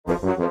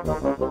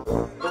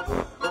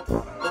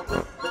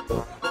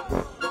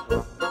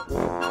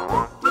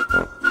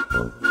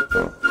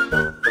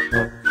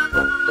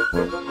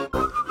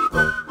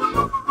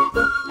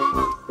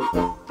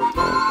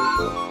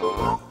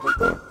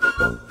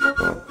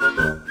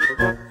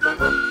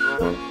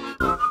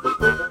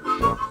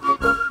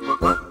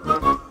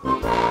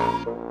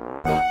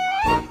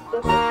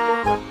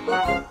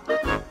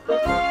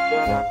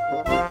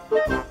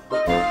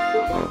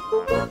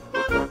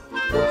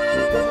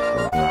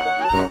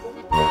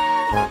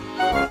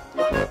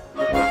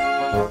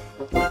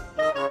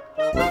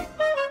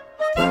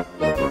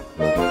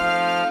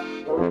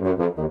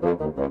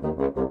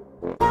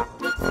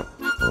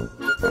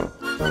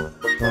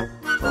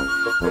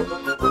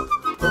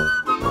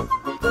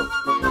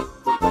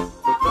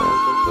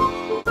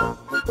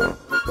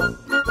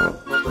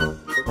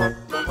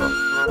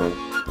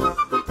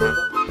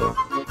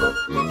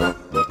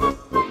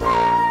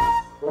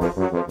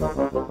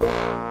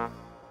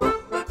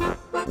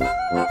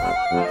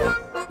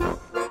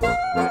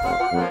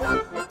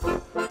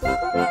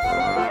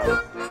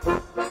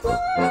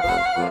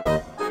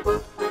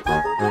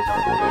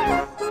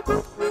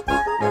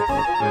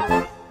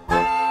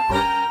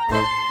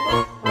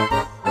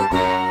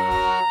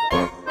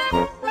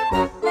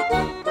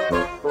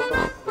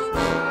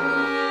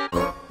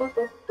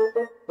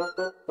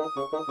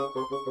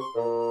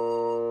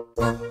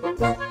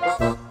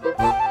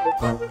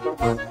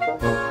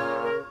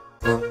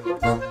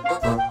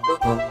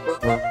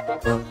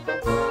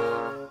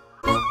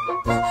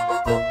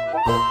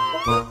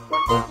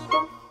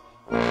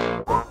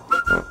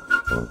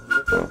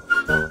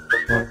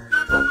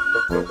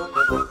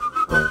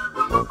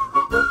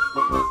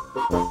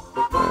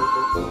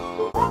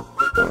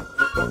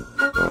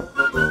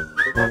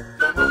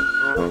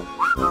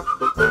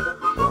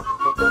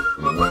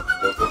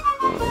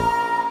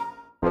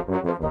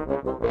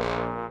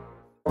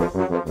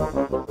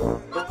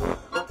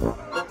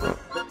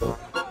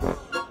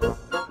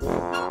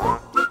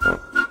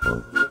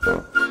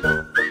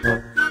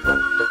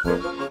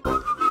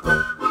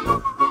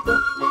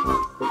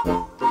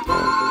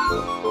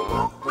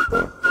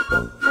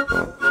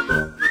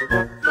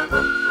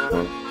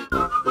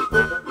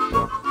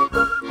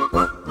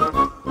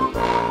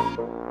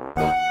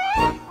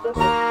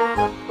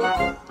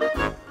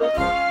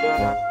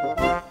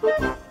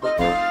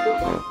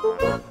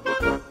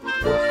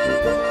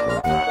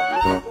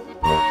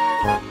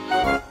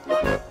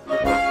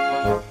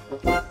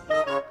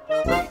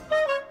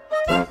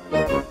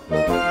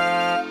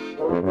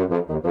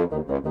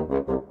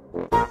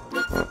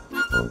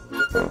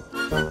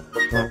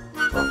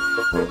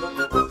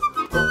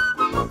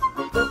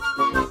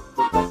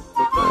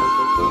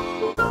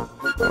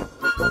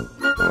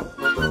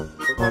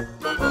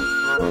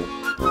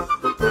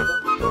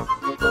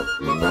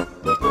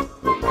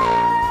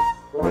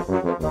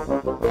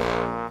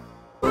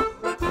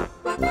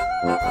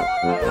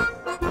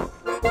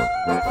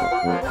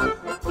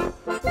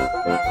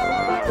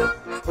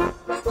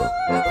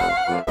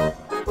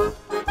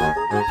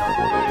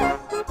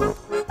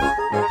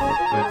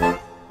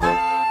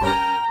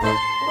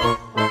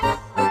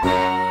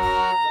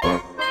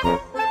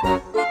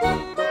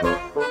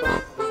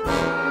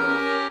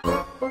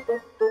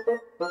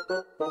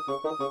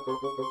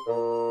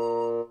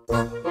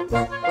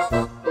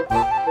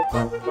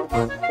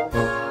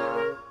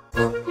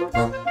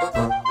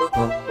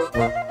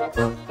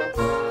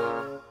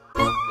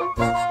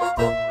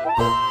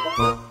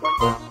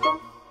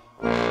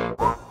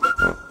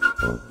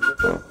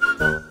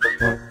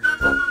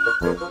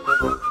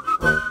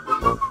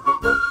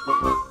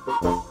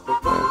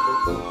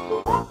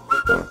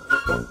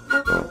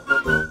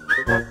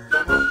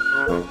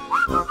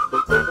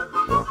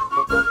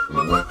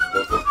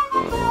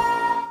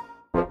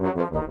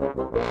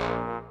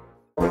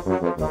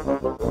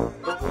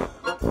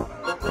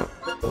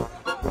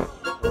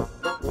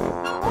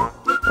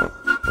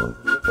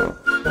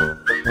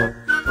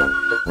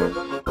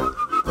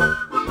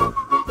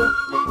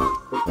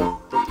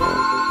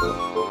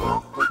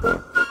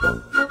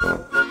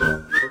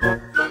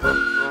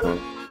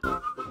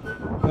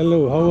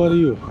Hello, how are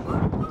you?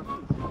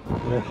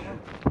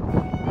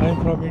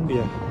 I'm from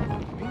India.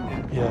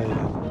 Yeah,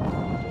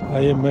 yeah.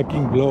 I am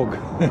making blog.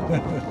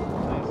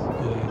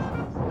 Yeah.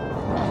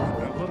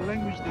 What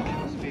language did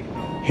you speak?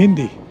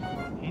 Hindi.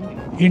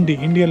 Hindi?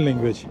 Indian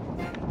language.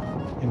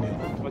 Indian.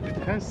 But it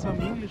has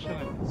some English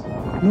elements.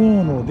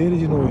 No, there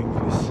is no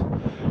English.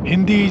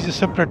 Hindi is a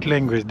separate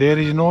language. There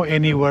is no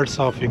any words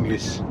of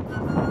English.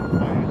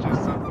 You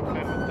just said to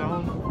have a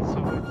town, so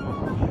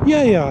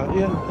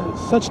Yeah.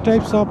 Such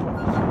types of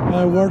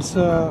words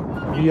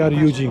we are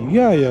using.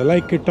 Yeah,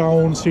 like a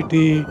town,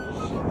 city,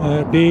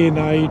 day,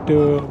 night,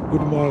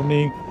 good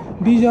morning.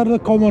 These are the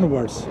common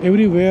words.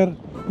 Everywhere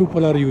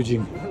people are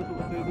using.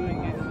 what are you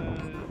doing in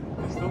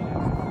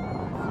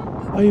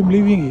Estonia? I am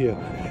living here.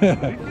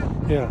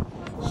 Yeah.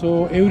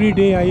 So every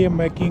day I am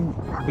making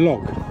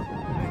blog.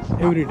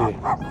 Every day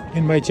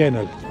in my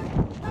channel.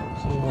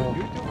 So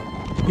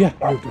YouTube? yeah,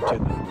 YouTube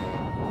channel.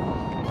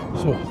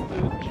 So What's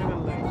the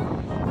channel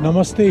name?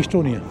 Namaste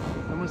Estonia.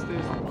 Namaste.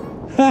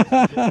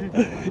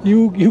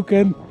 You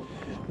can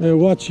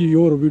watch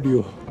your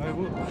video. I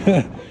will.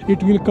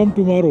 It will come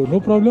tomorrow. No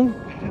problem.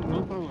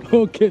 No problem.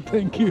 Okay,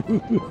 thank you.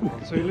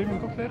 So you live in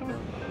Kohtla Jarve?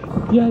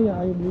 Yeah,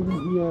 I am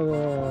living here,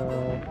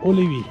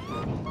 Olivi.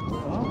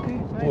 Okay,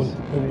 nice.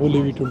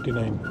 Olivi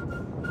 29.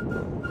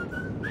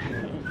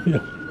 Yeah.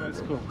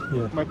 That's cool.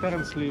 Yeah. My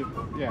parents live,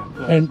 yeah.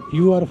 Close. And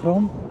you are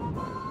from?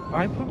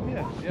 I'm from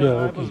here. Yeah, Yeah, I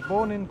okay. was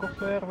born in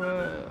Kohtla Jarve.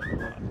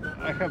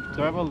 I have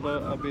traveled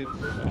a bit.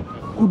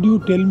 Could you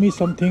tell me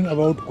something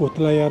about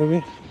Kohtla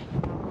Jarve?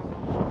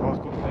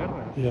 About Kohtla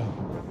Jarve. Yeah.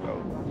 Well,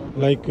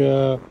 Like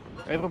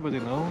everybody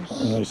knows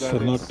it's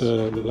that not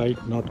light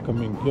not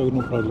coming. Yeah,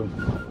 no problem.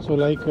 So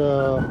like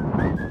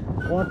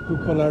what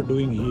people are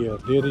doing here?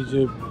 There is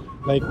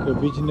like a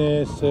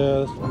business,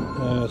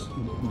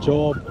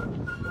 job.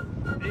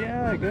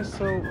 Yeah, I guess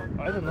so.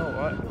 I don't know.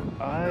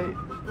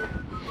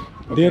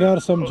 There are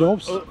some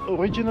jobs.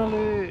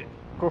 Originally,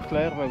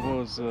 Kohtla Jarve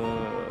was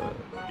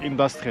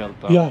industrial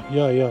town.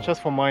 Yeah.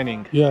 Just for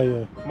mining.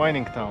 Yeah.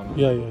 Mining town.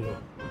 Yeah.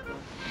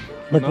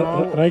 But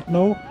Now- right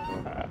now,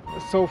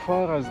 So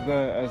far as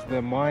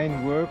the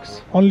mine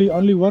works,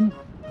 only one.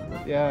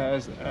 yeah.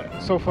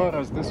 So far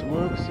as this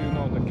works, you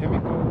know, the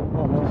chemical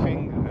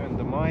thing and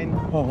the mine.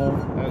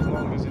 As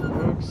long as it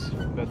works,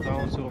 the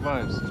town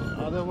survives.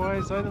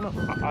 Otherwise, I don't know.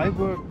 I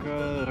work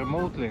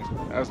remotely.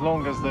 As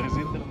long as there is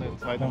internet,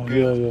 I don't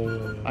care.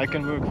 Yeah. I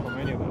can work from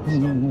anywhere.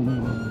 So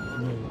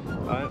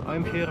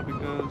I'm here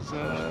because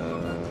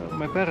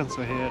my parents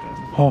are here.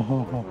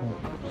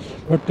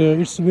 But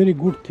it's a very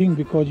good thing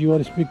because you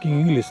are speaking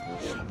English.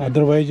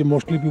 Otherwise,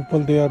 mostly people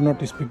they are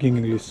not speaking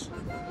English.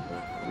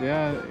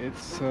 Yeah,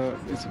 it's a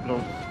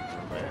problem.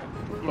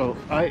 Well,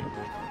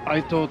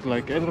 I thought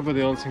like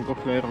everybody else in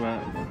Kohtla Jarve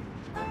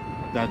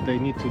that they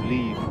need to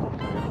leave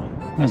Kohtla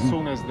Jarve as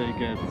soon as they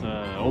get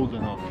old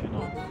enough. You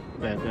know,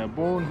 they're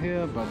born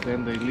here, but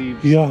then they leave.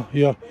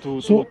 Yeah.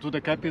 To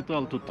the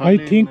capital, to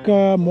Tallinn. I think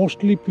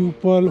mostly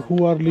people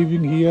who are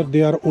living here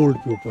they are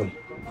old people.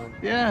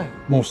 Yeah,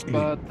 mostly.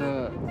 But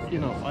you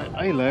know,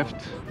 I left.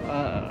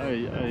 I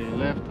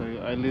left.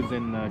 I lived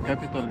in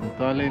capital in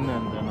Tallinn,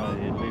 and then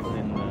I lived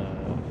in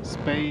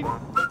Spain.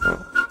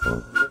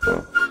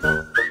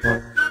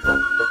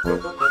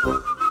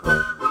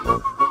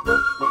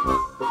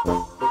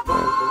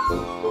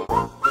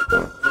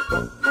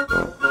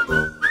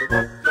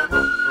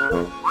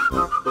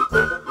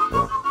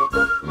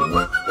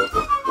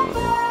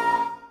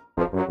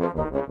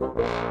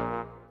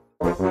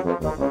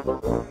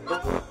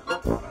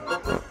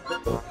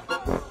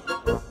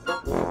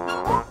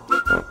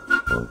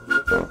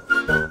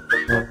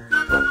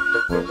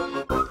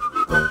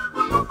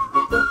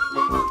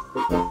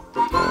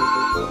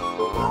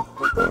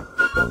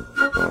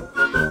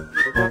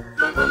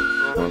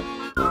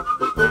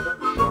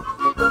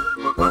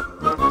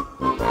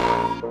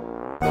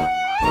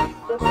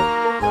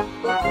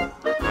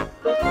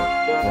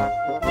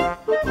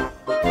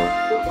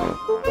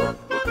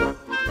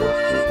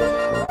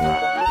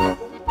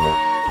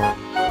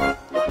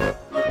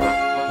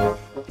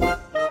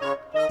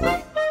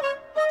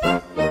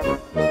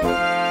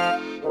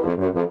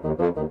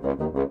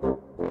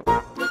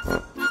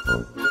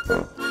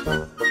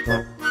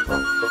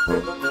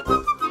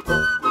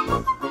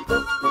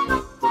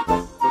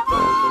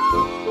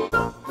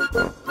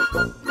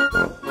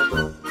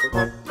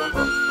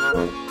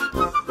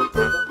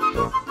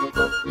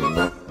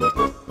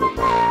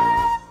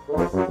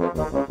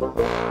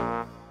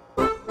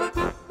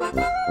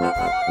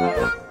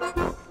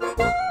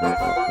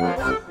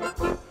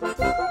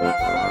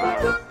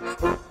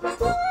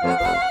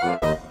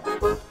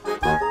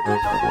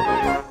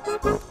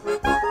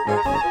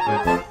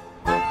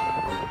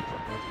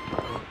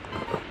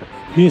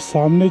 ये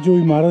सामने जो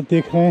इमारत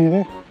देख रहे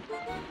हैं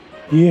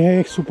ये है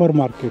एक सुपर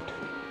मार्केट।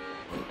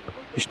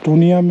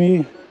 एस्टोनिया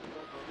में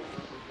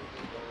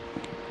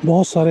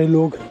बहुत सारे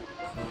लोग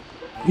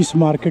इस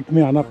मार्केट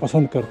में आना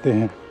पसंद करते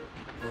हैं।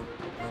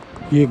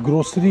 ये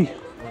ग्रोसरी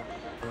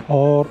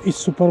और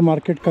इस सुपर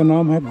मार्केट का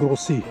नाम है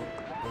ग्रोसी।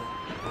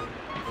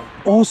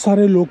 बहुत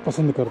सारे लोग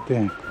पसंद करते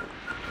हैं,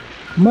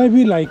 मैं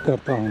भी लाइक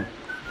करता हूँ।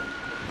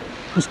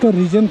 उसका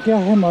रीज़न क्या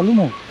है मालूम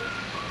है?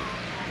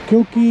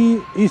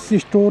 क्योंकि इस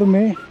स्टोर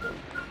में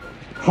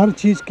हर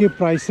चीज़ के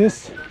प्राइसेस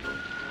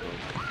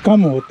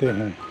कम होते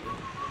हैं।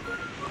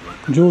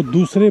 जो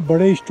दूसरे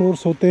बड़े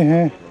स्टोर्स होते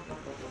हैं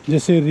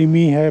जैसे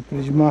रिमी है,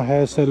 प्रिज्मा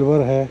है,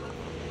 सिल्वर है,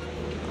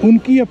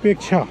 उनकी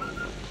अपेक्षा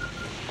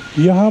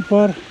यहाँ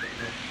पर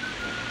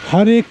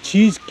हर एक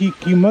चीज़ की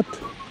कीमत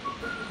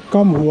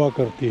कम हुआ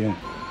करती है।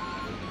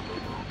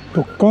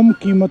 तो कम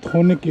कीमत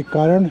होने के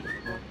कारण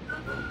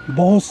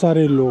बहुत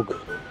सारे लोग,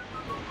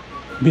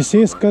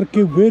 विशेष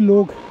करके वे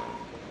लोग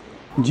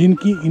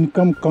जिनकी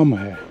इनकम कम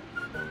है,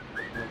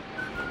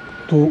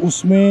 तो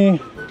उसमें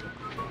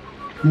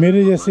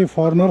मेरे जैसे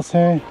फॉरेनर्स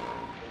हैं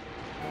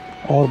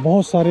और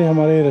बहुत सारे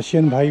हमारे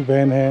रशियन भाई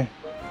बहन हैं,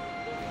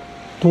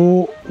 तो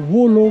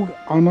वो लोग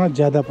आना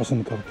ज़्यादा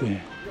पसंद करते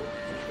हैं।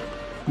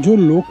 जो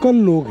लोकल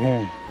लोग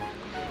हैं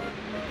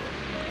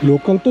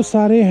लोकल तो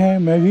सारे हैं,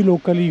 मैं भी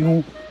लोकल ही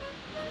हूँ,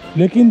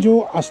 लेकिन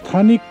जो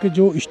स्थानिक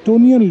जो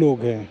इस्टोनियन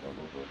लोग हैं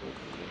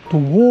तो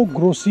वो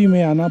ग्रोसरी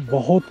में आना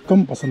बहुत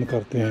कम पसंद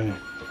करते हैं।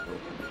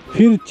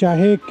 फिर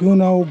चाहे क्यों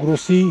ना वो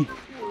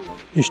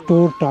ग्रोसरी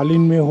स्टोर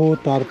टालिन में हो,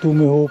 तार्तू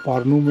में हो,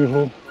 पार्नु में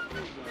हो,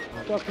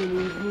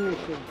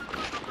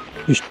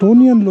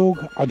 इस्टोनियन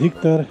लोग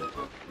अधिकतर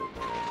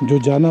जो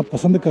जाना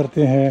पसंद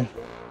करते हैं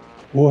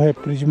वो है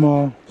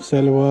प्रिज्मा,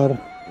 सेल्वर,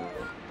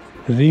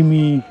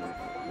 रीमी,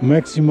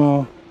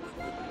 मैक्सिमा।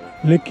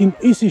 लेकिन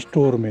इस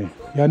स्टोर में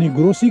यानी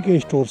ग्रोसरी के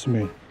स्टोर्स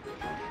में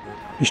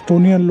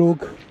इस्टोनियन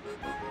लोग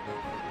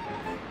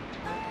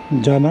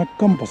जाना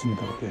कम पसंद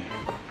करते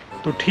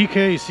हैं। तो ठीक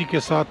है, इसी के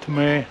साथ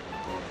मैं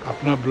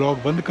अपना ब्लॉग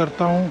बंद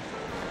करता हूँ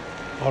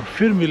और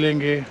फिर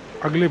मिलेंगे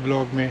अगले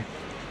ब्लॉग में।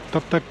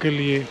 तब तक के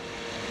लिए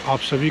आप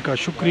सभी का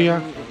शुक्रिया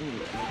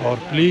और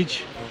प्लीज़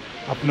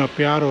अपना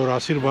प्यार और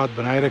आशीर्वाद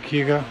बनाए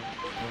रखिएगा।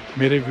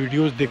 मेरे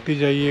वीडियोस देखते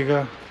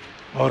जाइएगा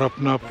और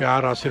अपना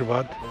प्यार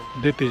आशीर्वाद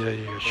देते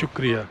जाइएगा।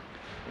 शुक्रिया।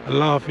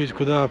 अल्लाह हाफिज़,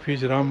 खुदा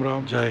हाफिज़, राम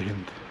राम, जय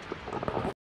हिंद।